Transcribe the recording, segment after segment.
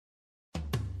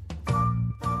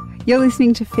You're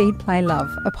listening to Feed, Play,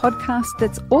 Love, a podcast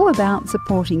that's all about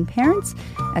supporting parents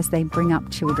as they bring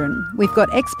up children. We've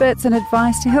got experts and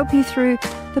advice to help you through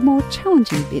the more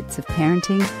challenging bits of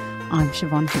parenting. I'm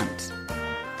Siobhan Hunt.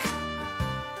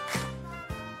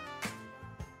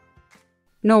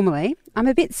 Normally, I'm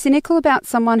a bit cynical about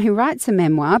someone who writes a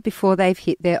memoir before they've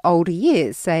hit their older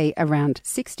years, say around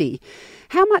 60.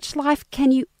 How much life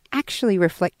can you actually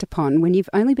reflect upon when you've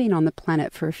only been on the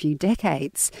planet for a few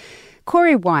decades?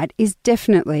 Corey White is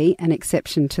definitely an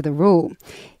exception to the rule.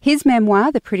 His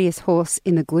memoir, The Prettiest Horse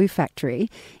in the Glue Factory,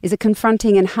 is a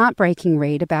confronting and heartbreaking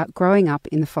read about growing up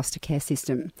in the foster care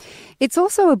system. It's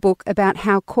also a book about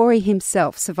how Corey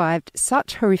himself survived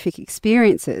such horrific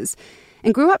experiences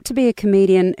and grew up to be a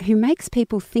comedian who makes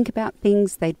people think about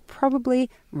things they'd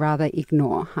probably rather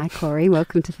ignore. Hi, Corey.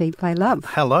 Welcome to Feed, Play, Love.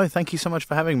 Hello. Thank you so much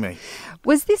for having me.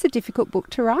 Was this a difficult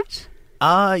book to write?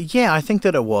 Yeah, I think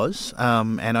that it was.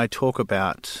 And I talk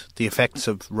about the effects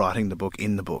of writing the book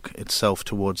in the book itself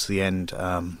towards the end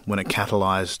when it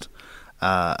catalysed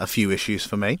a few issues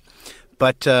for me.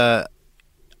 But I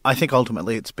think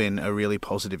ultimately it's been a really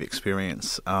positive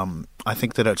experience. I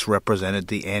think that it's represented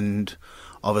the end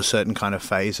of a certain kind of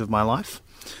phase of my life,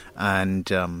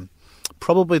 and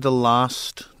probably the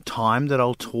last time that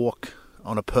I'll talk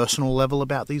on a personal level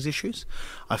about these issues.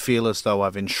 I feel as though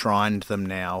I've enshrined them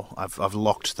now. I've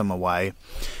locked them away,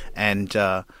 and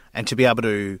to be able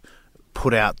to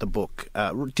put out the book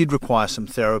did require some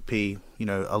therapy,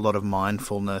 a lot of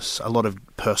mindfulness, a lot of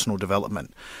personal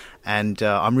development, and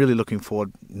I'm really looking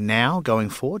forward now, going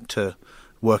forward, to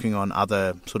working on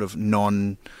other sort of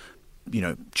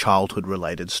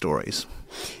childhood-related stories.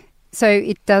 So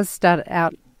it does start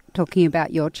out talking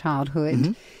about your childhood.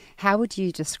 Mm-hmm. How would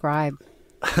you describe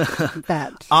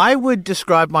that? I would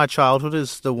describe my childhood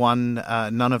as the one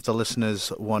none of the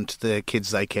listeners want the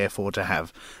kids they care for to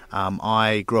have.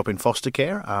 I grew up in foster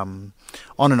care, on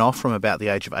and off from about the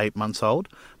age of 8 months old.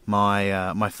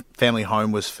 My family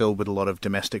home was filled with a lot of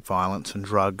domestic violence and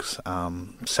drugs,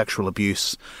 sexual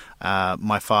abuse.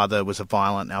 My father was a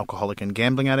violent alcoholic and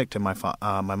gambling addict, and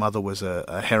my mother was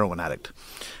a heroin addict.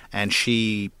 And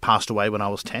she passed away when I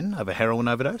was 10 of a heroin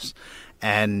overdose.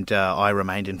 And I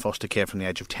remained in foster care from the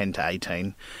age of 10 to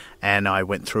 18. And I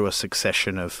went through a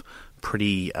succession of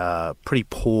pretty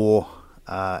poor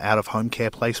out-of-home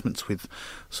care placements with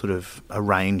sort of a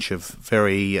range of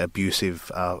very abusive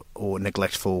or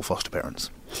neglectful foster parents.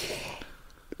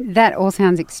 That all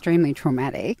sounds extremely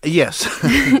traumatic. Yes,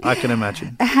 I can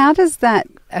imagine. How does that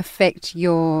affect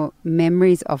your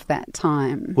memories of that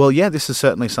time? Well, yeah, this is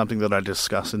certainly something that I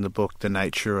discuss in the book, the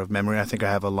nature of memory. I think I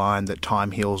have a line that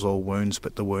time heals all wounds,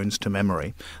 but the wounds to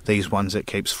memory, these ones it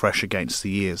keeps fresh against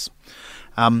the years.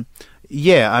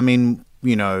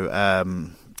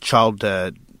 Child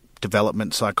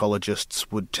development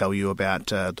psychologists would tell you about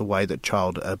the way that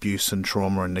child abuse and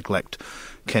trauma and neglect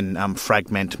can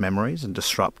fragment memories and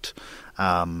disrupt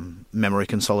memory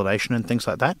consolidation and things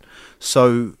like that.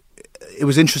 So it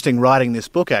was interesting writing this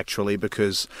book, actually,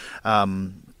 because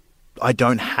I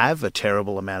don't have a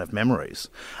terrible amount of memories,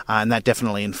 and that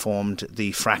definitely informed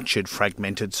the fractured,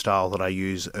 fragmented style that I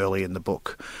use early in the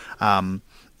book.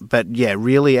 But yeah,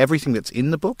 really everything that's in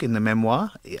the book, in the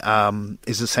memoir,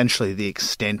 is essentially the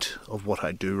extent of what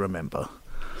I do remember.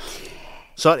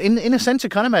 So in a sense, it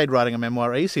kind of made writing a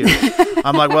memoir easier.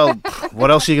 I'm like, well,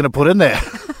 what else are you going to put in there?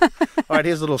 All right,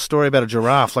 here's a little story about a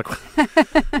giraffe.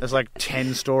 There's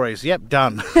 10 stories. Yep,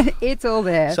 done. It's all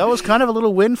there. So it was kind of a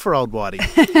little win for old Whitey.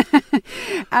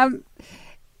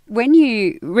 When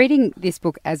you reading this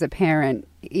book as a parent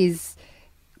is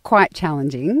quite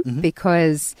challenging, mm-hmm.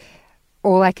 because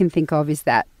all I can think of is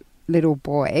that little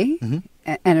boy, mm-hmm.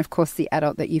 and of course the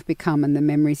adult that you've become and the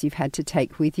memories you've had to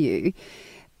take with you.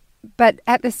 But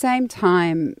at the same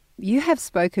time, you have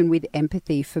spoken with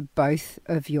empathy for both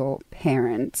of your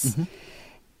parents. Mm-hmm.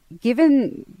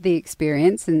 Given the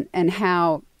experience and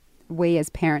how we as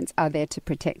parents are there to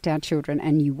protect our children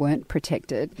and you weren't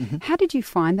protected, mm-hmm. how did you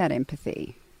find that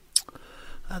empathy?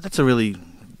 That's a really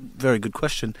very good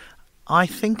question. I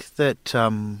think that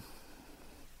when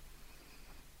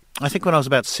I was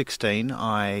about 16,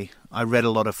 I read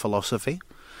a lot of philosophy.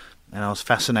 And I was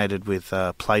fascinated with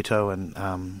Plato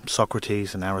and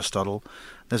Socrates and Aristotle.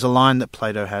 There's a line that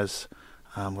Plato has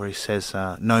where he says,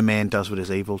 no man does what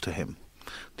is evil to him.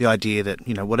 The idea that,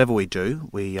 whatever we do,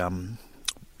 we have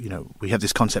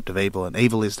this concept of evil, and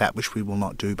evil is that which we will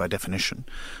not do by definition.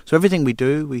 So everything we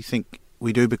do, we think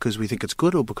we do because we think it's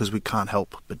good or because we can't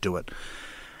help but do it.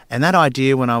 And that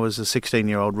idea, when I was a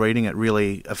 16-year-old reading it,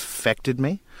 really affected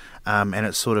me, and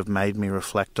it sort of made me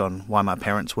reflect on why my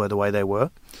parents were the way they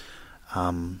were.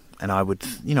 And I would,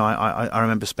 I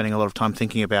remember spending a lot of time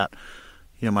thinking about,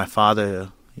 my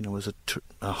father, was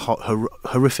a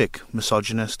horrific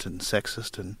misogynist and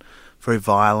sexist and very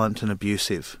violent and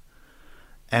abusive.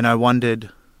 And I wondered,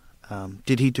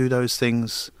 did he do those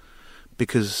things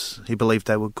because he believed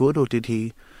they were good, or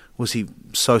was he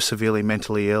so severely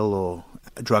mentally ill or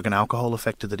drug and alcohol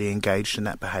affected that he engaged in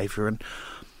that behaviour? And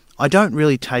I don't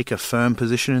really take a firm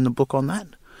position in the book on that,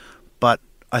 but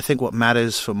I think what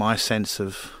matters for my sense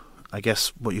of, I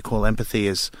guess, what you call empathy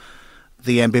is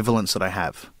the ambivalence that I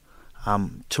have.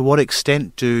 To what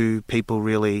extent do people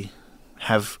really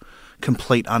have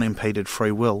complete unimpeded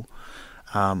free will?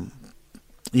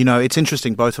 It's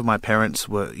interesting, both of my parents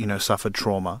were, suffered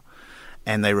trauma,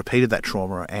 and they repeated that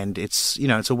trauma, and it's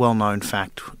a well-known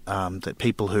fact that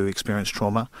people who experience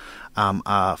trauma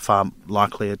are far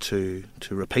likelier to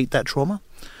repeat that trauma.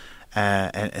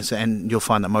 And you'll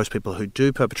find that most people who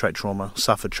do perpetrate trauma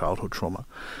suffered childhood trauma.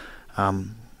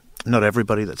 Not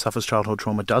everybody that suffers childhood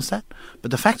trauma does that, but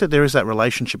the fact that there is that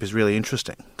relationship is really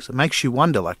interesting, because it makes you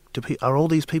wonder, are all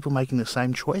these people making the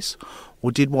same choice,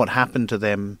 or did what happened to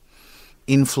them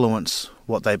influence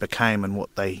what they became and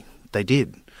what they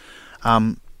did?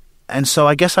 And so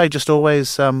I guess I just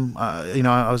always,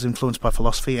 I was influenced by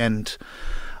philosophy, and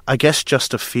I guess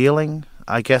just a feeling.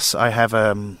 I guess I have,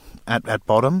 at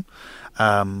bottom,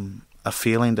 a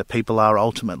feeling that people are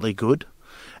ultimately good.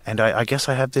 And I guess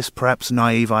I have this perhaps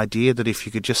naive idea that if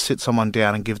you could just sit someone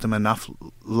down and give them enough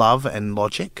love and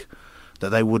logic, that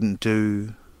they wouldn't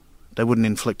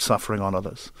inflict suffering on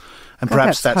others. And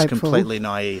perhaps that's completely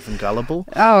naive and gullible.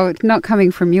 Oh, not coming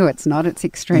from you, it's not. It's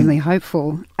extremely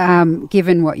hopeful,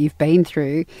 given what you've been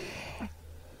through.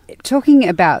 Talking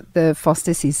about the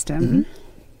foster system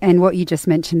and what you just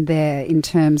mentioned there in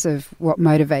terms of what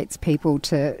motivates people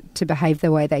to behave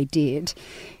the way they did,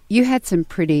 you had some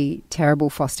pretty terrible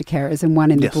foster carers, and one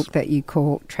in the book that you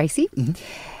call Tracy.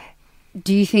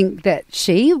 Do you think that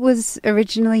she was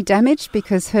originally damaged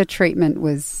because her treatment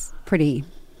was pretty...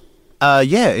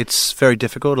 Yeah, it's very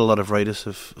difficult. A lot of readers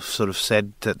have sort of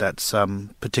said that that's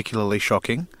particularly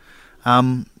shocking.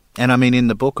 And I mean, in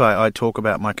the book, I talk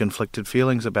about my conflicted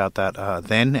feelings about that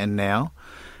then and now,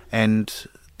 and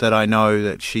that I know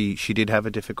that she did have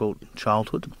a difficult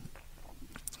childhood.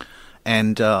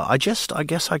 And I guess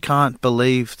I can't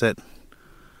believe that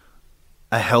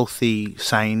a healthy,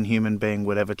 sane human being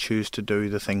would ever choose to do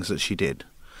the things that she did.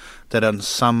 That on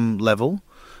some level,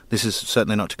 this is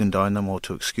certainly not to condone them or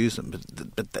to excuse them,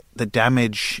 but the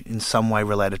damage in some way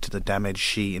related to the damage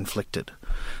she inflicted.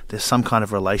 There's some kind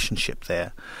of relationship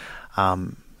there.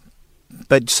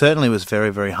 But certainly was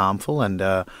very, very harmful and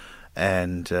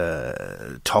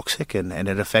toxic, and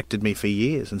it affected me for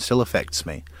years and still affects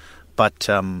me. But,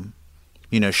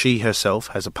 she herself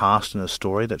has a past and a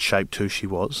story that shaped who she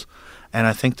was. And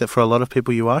I think that for a lot of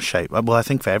people you are shaped. Well, I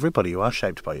think for everybody you are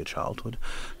shaped by your childhood.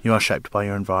 You are shaped by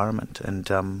your environment.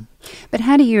 And but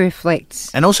how do you reflect?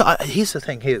 And also, here's the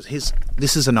thing.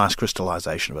 This is a nice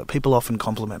crystallisation of it. People often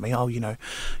compliment me, you're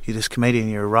this comedian,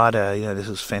 you're a writer, this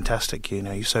is fantastic,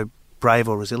 you're so brave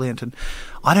or resilient. And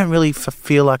I don't really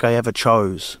feel like I ever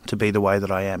chose to be the way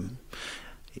that I am.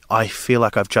 I feel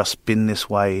like I've just been this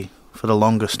way for the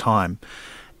longest time.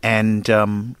 And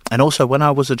also when I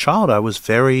was a child, I was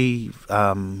very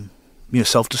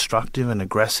self-destructive and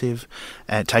aggressive,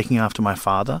 and taking after my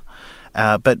father.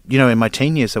 But in my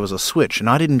teen years there was a switch, and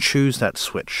I didn't choose that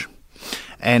switch.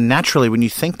 And naturally, when you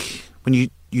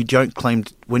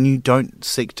don't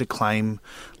seek to claim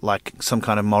like some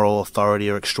kind of moral authority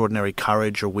or extraordinary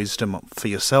courage or wisdom for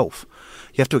yourself,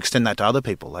 you have to extend that to other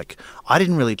people. Like, I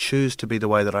didn't really choose to be the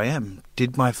way that I am.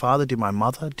 Did my father, did my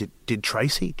mother, did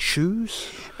Tracy choose?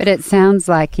 But it sounds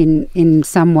like in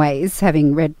some ways,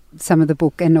 having read some of the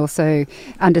book and also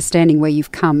understanding where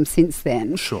you've come since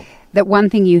then, sure, that one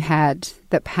thing you had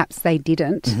that perhaps they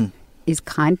didn't is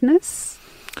kindness.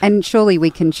 And surely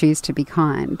we can choose to be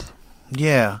kind.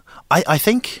 Yeah. I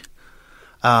think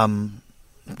one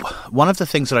of the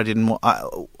things that I didn't want...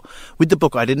 with the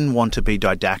book, I didn't want to be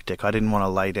didactic. I didn't want to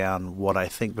lay down what I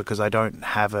think, because I don't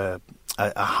have a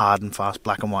hard and fast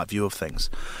black and white view of things.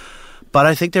 But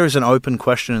I think there is an open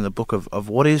question in the book of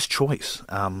what is choice.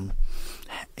 I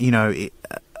don't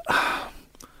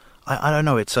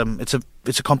know. It's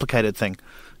a complicated thing.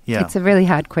 Yeah, it's a really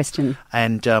hard question.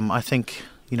 And I think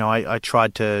I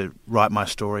tried to write my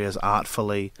story as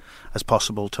artfully as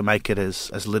possible, to make it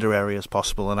as literary as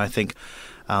possible. And I think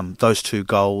those two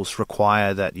goals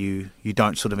require that you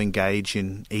don't sort of engage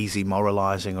in easy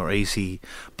moralising or easy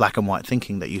black and white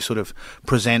thinking, that you sort of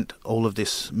present all of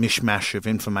this mishmash of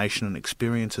information and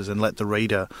experiences and let the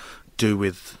reader do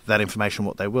with that information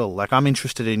what they will. Like, I'm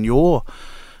interested in your,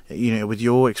 with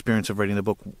your experience of reading the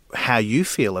book, how you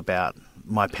feel about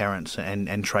my parents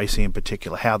and Tracy in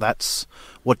particular.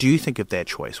 What do you think of their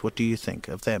choice? What do you think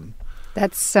of them?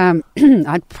 That's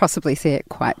I'd possibly see it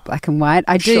quite black and white.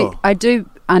 I do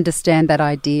understand that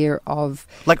idea of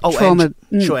trauma.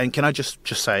 Sure, and can I just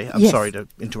say, I'm Yes. sorry to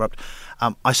interrupt.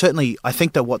 I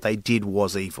think that what they did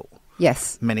was evil.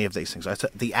 Yes. Many of these things.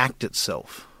 The act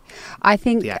itself. I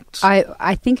think The acts.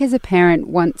 I think as a parent,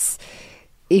 once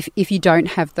if you don't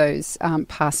have those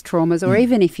past traumas, or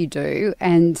even if you do,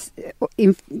 and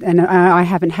I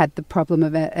haven't had the problem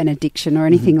of an addiction or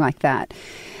anything like that,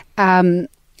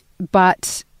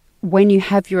 but when you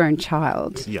have your own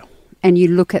child, Yeah. and you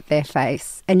look at their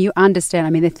face and you understand,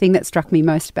 I mean, the thing that struck me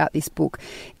most about this book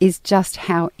is just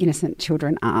how innocent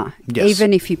children are. Yes.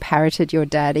 Even if you parroted your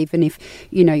dad, even if,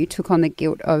 you took on the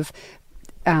guilt of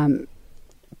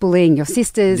bullying your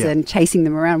sisters Yeah. and chasing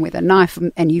them around with a knife,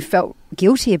 and you felt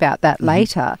guilty about that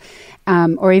later,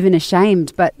 or even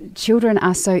ashamed. But children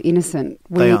are so innocent.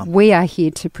 They are. We are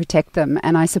here to protect them.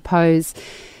 And I suppose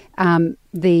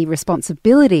the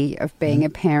responsibility of being a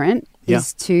parent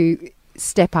is to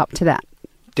step up to that.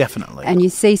 Definitely. And you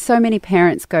see so many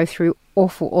parents go through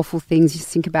awful, awful things. You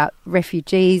think about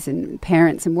refugees and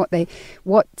parents and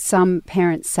what some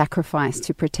parents sacrifice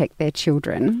to protect their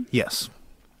children. Yes.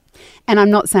 And I'm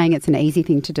not saying it's an easy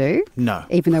thing to do, No.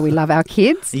 even though we love our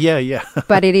kids, Yeah.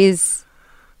 but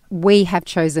we have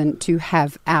chosen to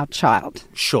have our child.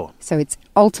 Sure. So it's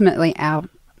ultimately our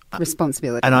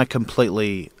responsibility. And I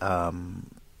completely,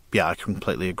 I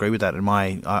completely agree with that. And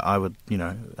I would,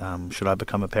 should I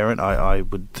become a parent, I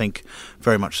would think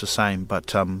very much the same.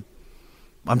 But I'm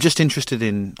just interested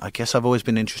in, I guess I've always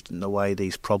been interested in the way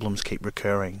these problems keep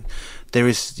recurring. There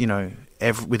is,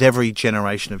 with every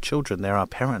generation of children, there are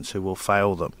parents who will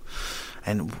fail them.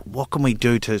 And what can we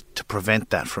do to prevent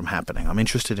that from happening? I'm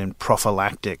interested in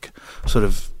prophylactic sort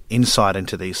of insight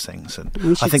into these things. And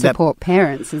we should I think support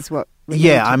parents is what we need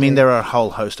Yeah, to I mean, do. there are a whole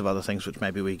host of other things which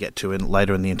maybe we get to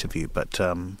later in the interview. But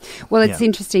Well, it's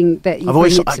interesting that you I've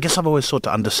always sought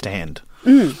to understand,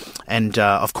 and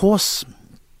of course,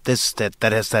 there's that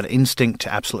has that instinct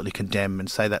to absolutely condemn and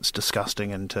say that's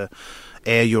disgusting and to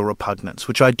air your repugnance,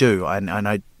 which I do, and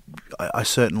I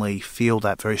certainly feel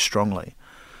that very strongly.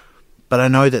 But I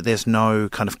know that there's no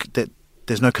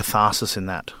there's no catharsis in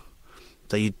that.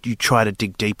 That you try to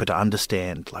dig deeper to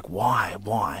understand, like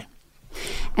why.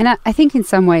 And I think in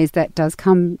some ways that does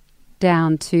come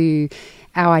down to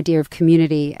our idea of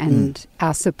community and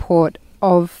our support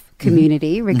of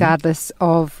community, regardless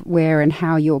of where and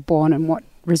how you're born and what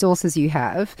resources you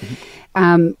have,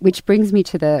 which brings me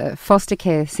to the foster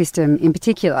care system in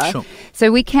particular. Sure.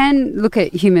 So we can look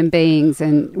at human beings,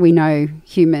 and we know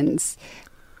humans,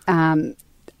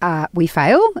 we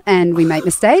fail and we make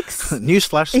mistakes.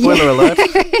 Newsflash, spoiler alert.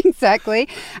 Exactly.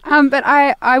 But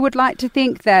I would like to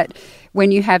think that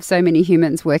when you have so many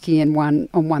humans working on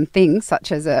one thing,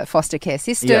 such as a foster care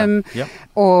system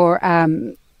or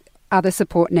other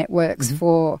support networks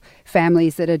for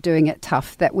families that are doing it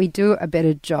tough, that we do a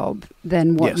better job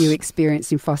than what you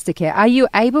experienced in foster care. Are you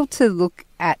able to look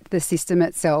at the system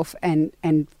itself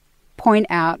and point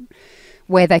out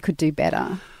where they could do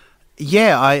better?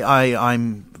 Yeah,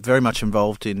 I'm very much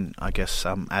involved in, I guess,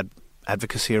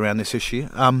 advocacy around this issue.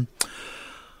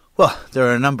 Well, there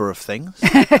are a number of things.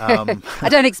 I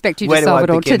don't expect you to Where do solve I it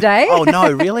all begin? today. Oh, no,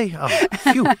 really? Oh,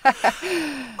 phew.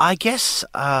 I guess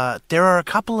there are a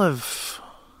couple of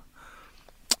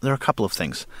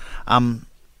things.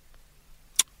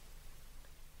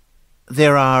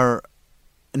 There are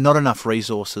not enough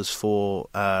resources for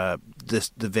the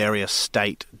various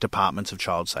state departments of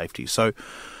child safety. So,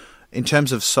 in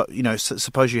terms of,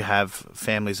 suppose you have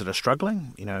families that are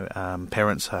struggling,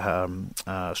 parents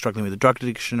are struggling with a drug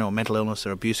addiction or mental illness,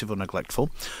 they're abusive or neglectful,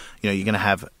 you're going to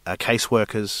have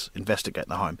caseworkers investigate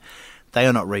the home. They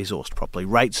are not resourced properly.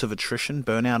 Rates of attrition,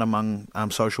 burnout among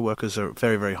social workers are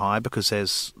very, very high because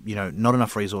there's, not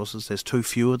enough resources. There's too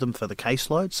few of them for the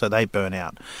caseload, so they burn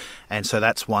out. And so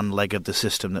that's one leg of the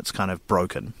system that's kind of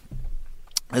broken.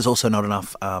 There's also not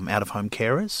enough out-of-home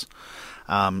carers.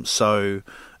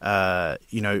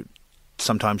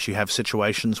 Sometimes you have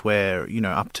situations where,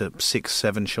 up to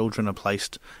 6-7 children are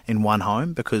placed in one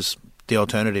home because the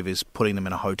alternative is putting them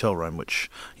in a hotel room, which,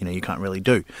 you can't really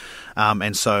do.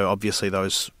 And so obviously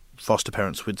those foster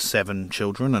parents with 7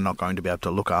 children are not going to be able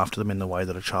to look after them in the way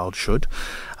that a child should.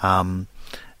 So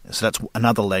that's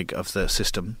another leg of the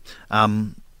system.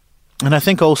 And I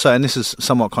think also, and this is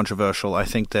somewhat controversial, I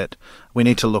think that we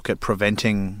need to look at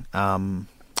preventing,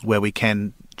 where we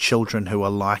can, children who are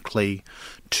likely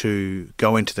to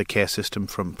go into the care system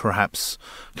from perhaps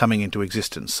coming into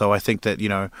existence. So I think that,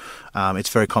 it's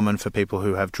very common for people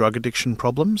who have drug addiction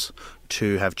problems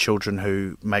to have children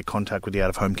who make contact with the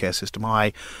out-of-home care system.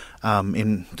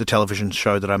 In the television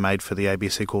show that I made for the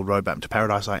ABC called Road Map to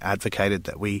Paradise, I advocated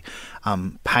that we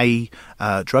pay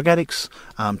drug addicts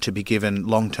to be given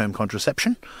long-term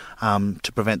contraception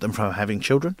to prevent them from having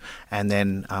children. And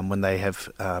then when they have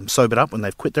sobered up, when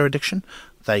they've quit their addiction,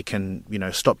 they can,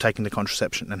 stop taking the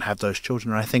contraception and have those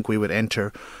children. And I think we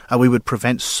would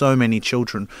prevent so many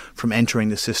children from entering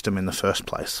the system in the first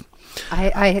place.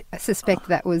 I suspect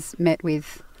that was met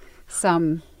with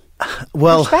some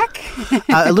pushback?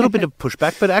 A little bit of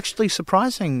pushback, but actually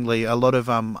surprisingly a lot of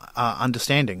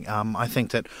understanding. I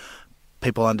think that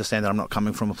people understand that I'm not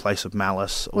coming from a place of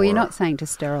malice. Well, you're not saying to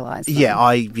sterilise them.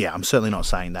 Yeah, I'm certainly not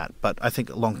saying that. But I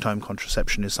think long-term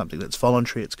contraception is something that's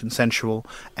voluntary, it's consensual,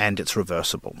 and it's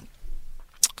reversible.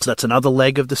 So that's another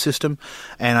leg of the system.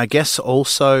 And I guess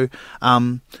also,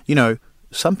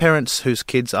 some parents whose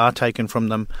kids are taken from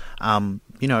them,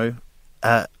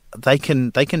 they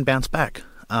can bounce back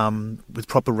with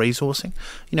proper resourcing.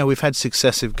 We've had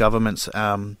successive governments,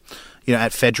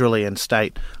 at federally and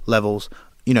state levels,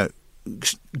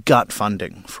 gut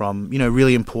funding from,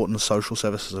 really important social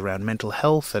services around mental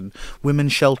health and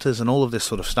women's shelters and all of this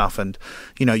sort of stuff. And,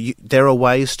 there are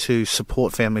ways to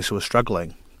support families who are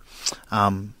struggling.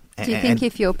 Do you think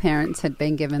if your parents had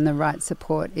been given the right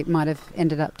support, it might have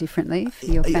ended up differently for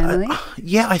your family?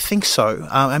 Yeah, I think so.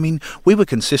 We were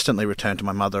consistently returned to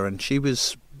my mother, and she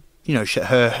was,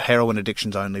 her heroin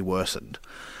addictions only worsened.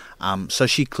 So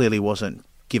she clearly wasn't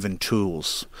given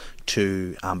tools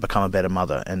to become a better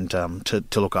mother and to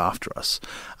look after us.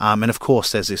 And of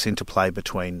course there's this interplay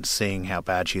between seeing how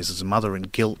bad she is as a mother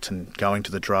and guilt and going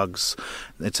to the drugs.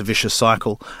 It's a vicious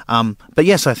cycle. But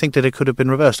yes, I think that it could have been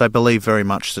reversed. I believe very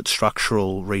much that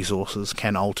structural resources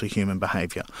can alter human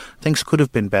behaviour. Things could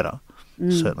have been better.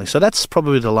 Certainly. So that's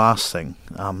probably the last thing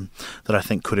that I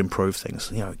think could improve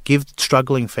things. Give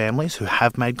struggling families who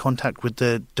have made contact with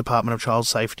the Department of Child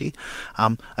Safety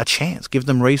a chance. Give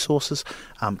them resources.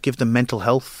 Give them mental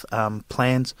health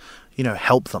plans.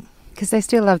 Help them. Because they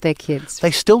still love their kids. They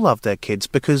still love their kids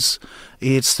because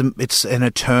it's an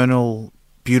eternal,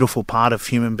 beautiful part of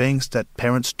human beings that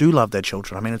parents do love their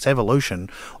children. It's evolution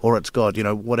or it's God.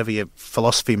 Whatever your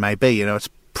philosophy may be. It's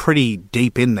pretty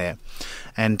deep in there.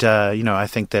 And, I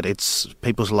think that it's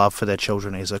people's love for their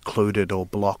children is occluded or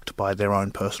blocked by their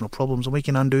own personal problems. And we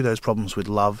can undo those problems with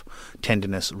love,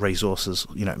 tenderness, resources,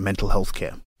 mental health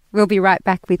care. We'll be right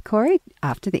back with Corey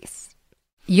after this.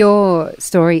 Your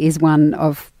story is one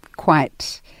of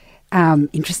quite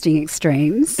interesting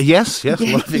extremes. Yes, a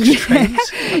lot of extremes.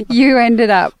 You ended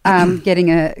up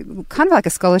getting a kind of like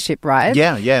a scholarship, right?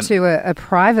 Yeah. To a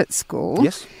private school.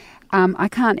 Yes. I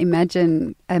can't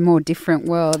imagine a more different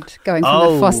world going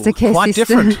from the foster care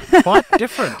system. Quite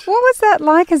different. What was that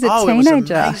like as a teenager? It was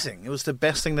amazing. It was the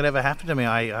best thing that ever happened to me.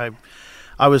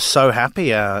 I was so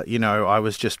happy. I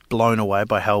was just blown away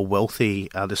by how wealthy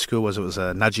the school was. It was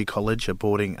a Nudgee College,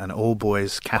 an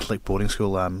all-boys Catholic boarding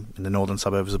school in the northern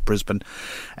suburbs of Brisbane,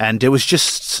 and it was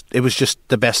just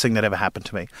the best thing that ever happened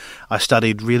to me. I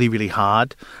studied really, really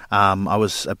hard. I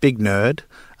was a big nerd.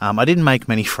 I didn't make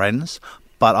many friends.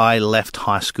 But I left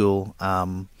high school,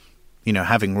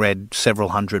 having read several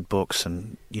hundred books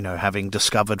and, having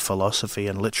discovered philosophy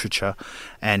and literature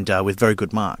and with very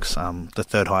good marks, the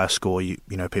third highest score,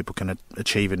 people can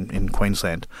achieve in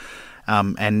Queensland.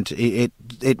 And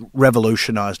it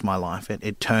revolutionised my life.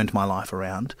 It turned my life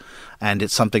around. And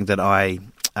it's something that I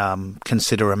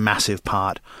consider a massive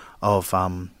part of,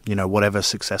 whatever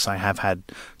success I have had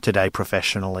today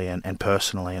professionally and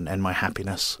personally and my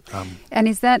happiness. And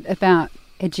is that about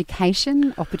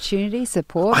education, opportunity,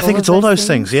 support? I think it's all those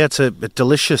things. Yeah, it's a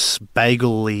delicious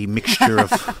bagel-y mixture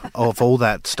of all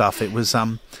that stuff. It was,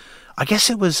 I guess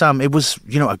it was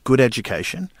a good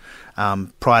education.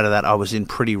 Prior to that, I was in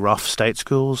pretty rough state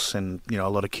schools, and a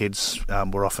lot of kids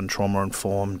were often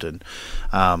trauma-informed and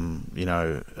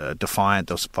defiant.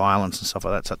 There was violence and stuff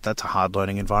like that. So that's a hard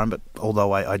learning environment. But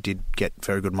although I did get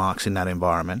very good marks in that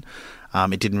environment,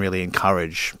 it didn't really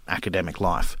encourage academic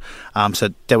life. So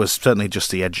there was certainly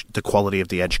just the quality of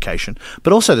the education,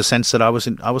 but also the sense that I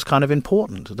was kind of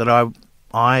important, that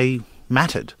I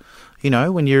mattered.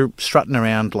 When you're strutting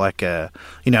around like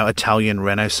Italian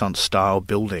Renaissance style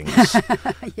buildings,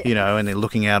 yeah. And they're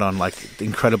looking out on like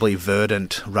incredibly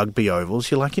verdant rugby ovals,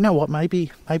 you're like, what,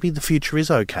 maybe the future is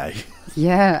okay.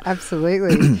 Yeah,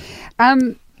 absolutely.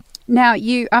 Now,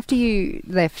 after you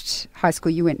left high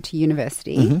school, you went to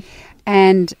university. Mm-hmm.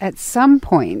 And at some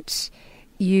point,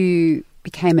 you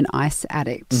became an ice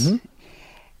addict. Mm-hmm.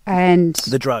 And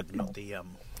The drug, not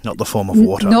the form of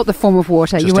water. Not the form of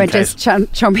water. Just you in weren't case.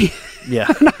 just chomping. Yeah.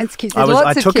 on ice cubes. There's I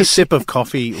lots of took a kids. sip of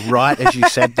coffee right as you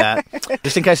said that,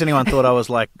 just in case anyone thought I was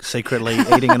like secretly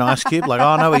eating an ice cube. Like,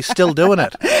 oh no, he's still doing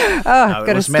it. Oh, No, it got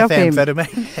to was stop him.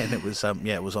 methamphetamine, and it was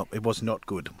it was not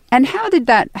good. And how did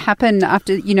that happen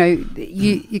after,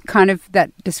 you kind of,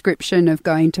 that description of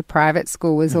going to private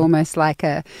school was almost like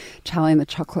a Charlie and the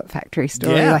Chocolate Factory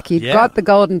story. Yeah, Like you'd yeah. got the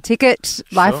golden ticket,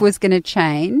 life Sure. was going to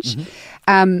change.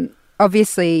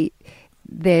 Obviously,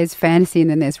 there's fantasy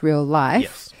and then there's real life.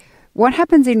 Yes. What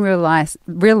happens in real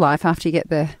life after you get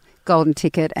the golden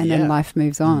ticket and then Yeah. life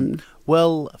moves on?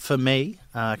 Well, for me,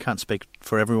 I can't speak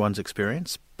for everyone's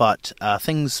experience, but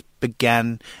things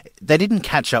began. They didn't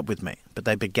catch up with me, but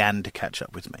they began to catch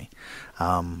up with me.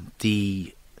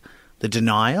 The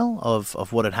denial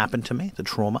of what had happened to me, the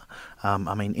trauma.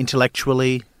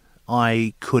 Intellectually,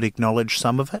 I could acknowledge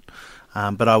some of it,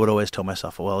 but I would always tell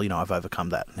myself, well, I've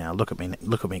overcome that. Now look at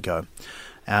me go.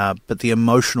 But the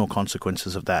emotional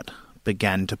consequences of that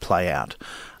began to play out.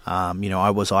 I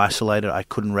was isolated. I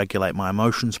couldn't regulate my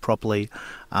emotions properly,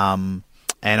 and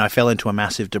I fell into a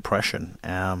massive depression.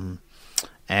 In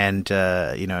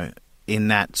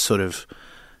that sort of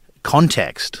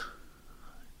context,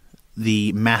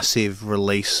 the massive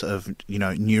release of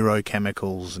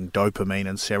neurochemicals and dopamine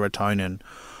and serotonin,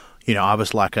 I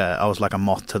was like a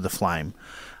moth to the flame,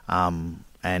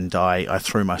 and I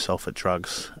threw myself at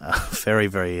drugs very,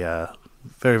 very,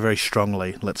 very, very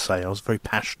strongly. Let's say I was very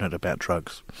passionate about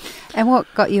drugs. And what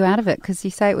got you out of it? Because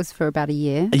you say it was for about a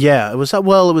year. Yeah, it was.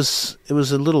 Well, it was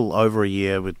a little over a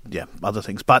year with other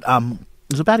things, but it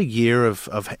was about a year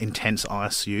of intense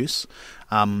ice use.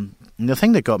 And the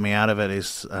thing that got me out of it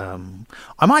is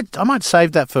I might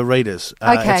save that for readers.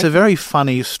 Okay. It's a very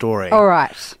funny story. All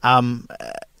right.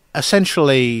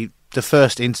 Essentially, the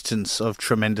first instance of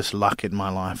tremendous luck in my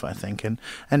life, I think, and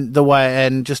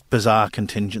just bizarre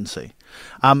contingency.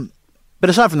 But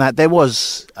aside from that, there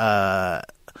was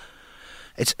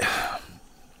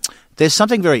there's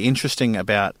something very interesting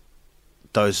about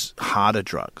those harder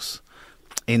drugs,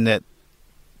 in that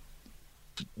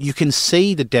you can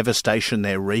see the devastation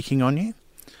they're wreaking on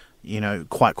you,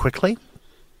 quite quickly,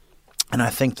 and I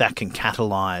think that can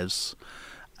catalyse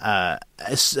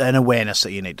an awareness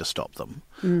that you need to stop them.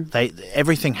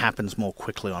 Everything happens more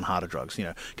quickly on harder drugs,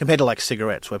 compared to like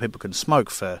cigarettes, where people can smoke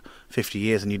for 50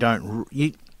 years and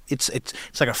it's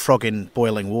like a frog in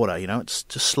boiling water. It's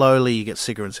just slowly you get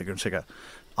sicker and sicker and sicker.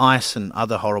 Ice and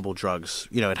other horrible drugs,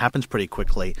 it happens pretty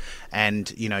quickly,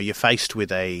 and you're faced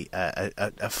with a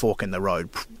fork in the road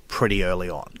pretty early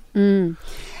on.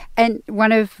 And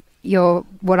one of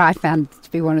what I found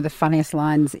to be one of the funniest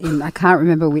lines in, I can't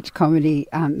remember which comedy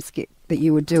skit that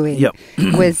you were doing. Yep.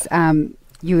 Was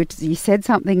you said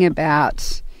something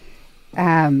about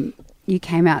you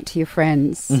came out to your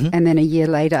friends, and then a year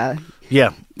later,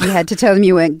 you had to tell them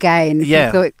you weren't gay, and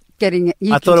you thought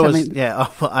I thought it was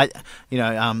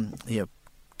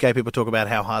gay people talk about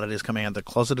how hard it is coming out of the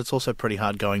closet. It's also pretty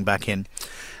hard going back in.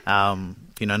 Not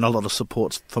a lot of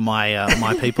support for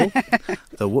my people,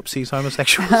 the whoopsies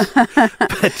homosexuals.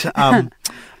 But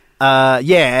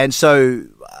and so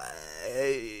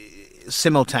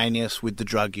simultaneous with the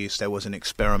drug use, there was an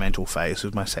experimental phase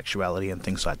with my sexuality and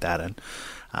things like that. And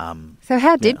so,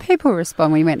 how did people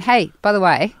respond when you went, "Hey, by the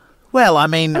way"? Well, I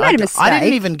mean, I made a mistake. I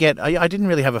didn't even I didn't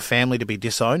really have a family to be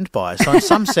disowned by. So in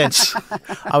some sense,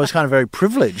 I was kind of very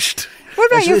privileged. What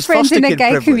about your It's friends in the foster gay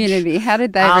kid privilege. community? How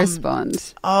did they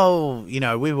respond? Oh,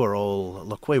 we were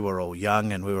all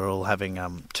young, and we were all having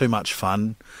too much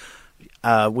fun.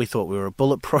 We thought we were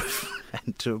bulletproof,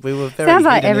 and we were very Sounds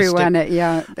like hedonistic. everyone at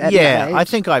that age. I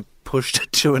think I pushed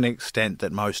it to an extent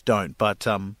that most don't. But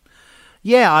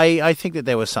I think that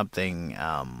there was something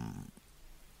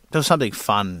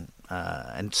fun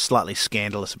and slightly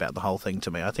scandalous about the whole thing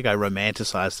to me. I think I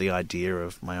romanticized the idea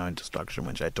of my own destruction,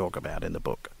 which I talk about in the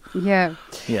book. Yeah.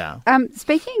 Yeah.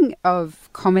 Speaking of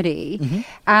comedy,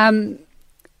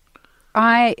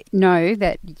 I know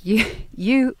that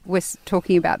you was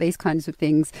talking about these kinds of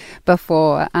things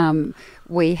before.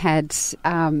 We had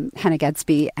Hannah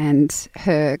Gadsby and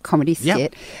her comedy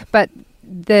skit, but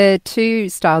the two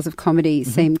styles of comedy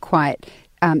seem quite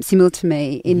similar to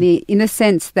me in the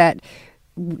sense that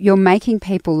you're making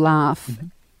people laugh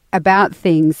about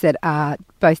things that are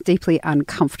both deeply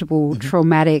uncomfortable,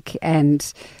 traumatic,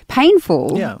 and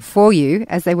painful for you,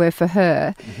 as they were for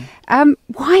her.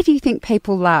 Why do you think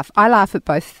people laugh? I laugh at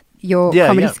both your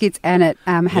comedy skits and at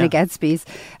Hannah Gadsby's.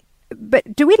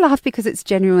 But do we laugh because it's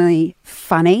genuinely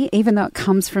funny, even though it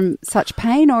comes from such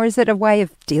pain, or is it a way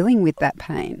of dealing with that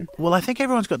pain? Well, I think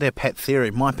everyone's got their pet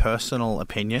theory. My personal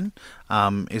opinion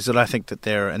is that I think that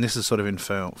and this is sort of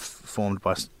informed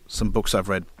by some books I've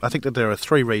read, I think that there are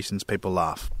 3 reasons people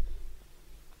laugh.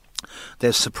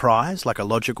 There's surprise, like a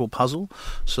logical puzzle.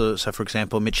 So for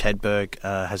example, Mitch Hedberg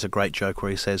has a great joke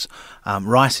where he says,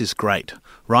 rice is great.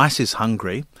 Rice is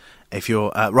hungry.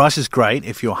 Rice is great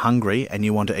if you're hungry and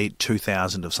you want to eat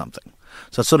 2,000 of something.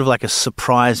 So it's sort of like a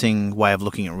surprising way of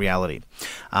looking at reality.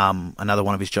 Another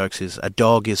one of his jokes is, a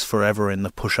dog is forever in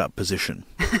the push-up position.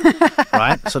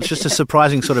 Right? So it's just a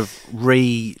surprising sort of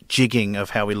rejigging of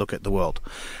how we look at the world.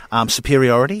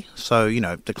 Superiority. So,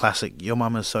 the classic, your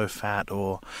mum is so fat,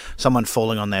 or someone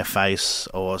falling on their face,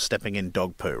 or stepping in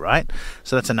dog poo, right?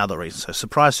 So that's another reason. So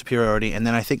surprise, superiority. And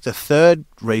then I think the third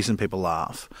reason people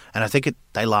laugh, and I think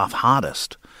they laugh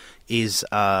hardest, is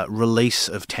release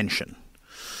of tension.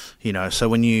 So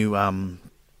when you,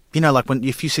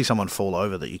 if you see someone fall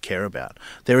over that you care about,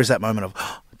 there is that moment of,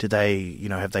 did they,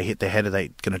 have they hit their head? Are they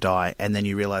going to die? And then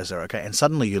you realize they're okay. And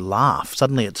suddenly you laugh.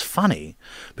 Suddenly it's funny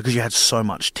because you had so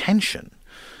much tension.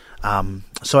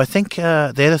 So I think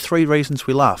they're the 3 reasons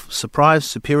we laugh: surprise,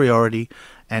 superiority,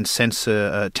 and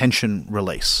tension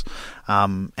release.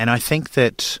 And I think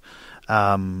that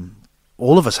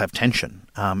all of us have tension,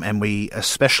 and we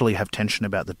especially have tension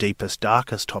about the deepest,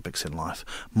 darkest topics in life: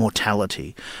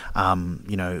 mortality,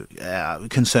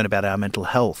 concern about our mental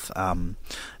health,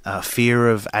 fear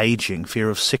of aging, fear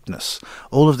of sickness.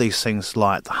 All of these things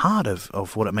lie at the heart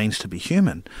of what it means to be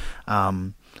human,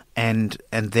 and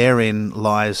therein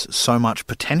lies so much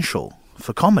potential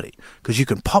for comedy, because you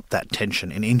can pop that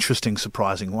tension in interesting,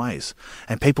 surprising ways.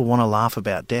 And people want to laugh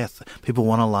about death. People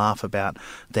want to laugh about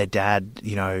their dad,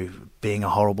 being a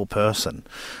horrible person.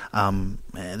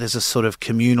 There's a sort of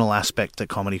communal aspect that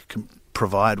comedy can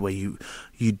provide, where you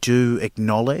do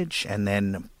acknowledge and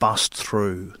then bust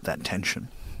through that tension.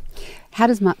 How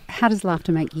does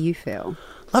laughter make you feel?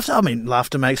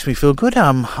 Laughter makes me feel good.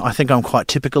 I think I'm quite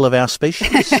typical of our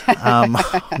species.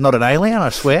 Not an alien, I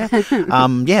swear.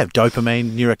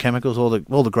 Dopamine, neurochemicals,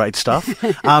 all the great stuff.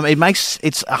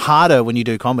 It's harder when you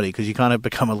do comedy, because you kind of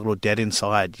become a little dead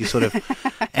inside. You sort of,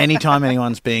 anytime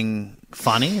anyone's being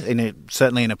funny,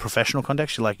 certainly in a professional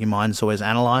context, your mind's always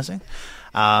analysing.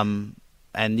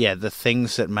 And the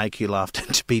things that make you laugh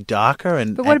tend to be darker.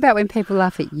 But what about when people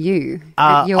laugh at you?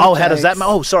 How does that?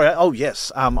 Oh, sorry. Oh,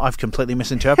 yes. I've completely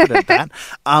misinterpreted that.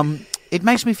 It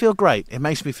makes me feel great. It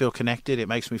makes me feel connected. It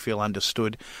makes me feel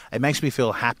understood. It makes me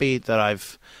feel happy that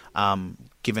I've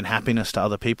given happiness to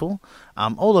other people.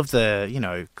 All of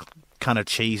the, kind of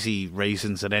cheesy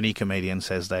reasons that any comedian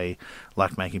says they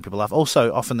like making people laugh.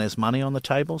 Also, often there's money on the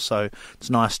table, so it's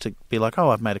nice to be like,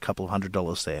 oh, I've made a couple of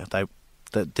 $100 there.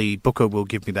 The booker will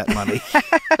give me that money.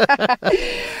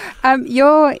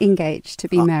 You're engaged to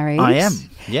be married. I am,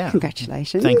 yeah.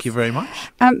 Congratulations. Thank you very much.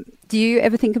 Do you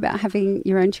ever think about having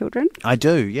your own children? I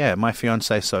do, yeah. My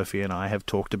fiancée Sophie and I have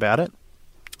talked about it.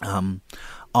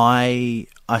 I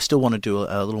still want to do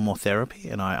a little more therapy,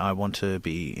 and I want to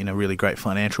be in a really great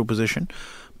financial position.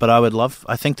 But I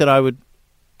think that I would,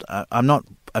 I'm not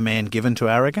a man given to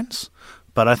arrogance,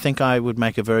 but I think I would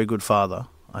make a very good father.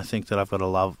 I think that I've got a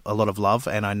lot of love,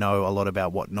 and I know a lot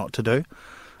about what not to do.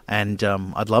 And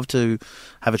I'd love to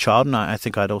have a child, and I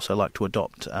think I'd also like to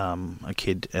adopt a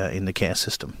kid in the care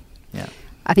system. Yeah.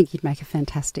 I think you'd make a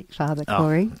fantastic father,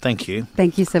 Corey. Oh, thank you.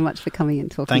 Thank you so much for coming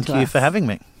and talking to us. Thank you for having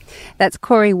me. That's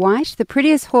Corey White. The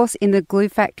Prettiest Horse in the Glue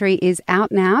Factory is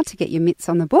out now. To get your mitts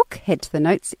on the book, head to the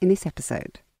notes in this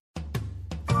episode.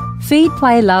 Feed,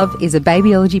 Play, Love is a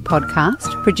babyology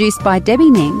podcast produced by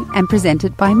Debbie Ning and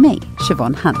presented by me,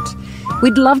 Siobhan Hunt.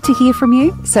 We'd love to hear from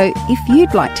you, so if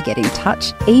you'd like to get in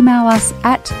touch, email us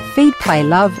at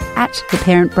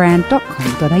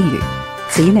feedplaylove@theparentbrand.com.au.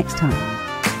 See you next time.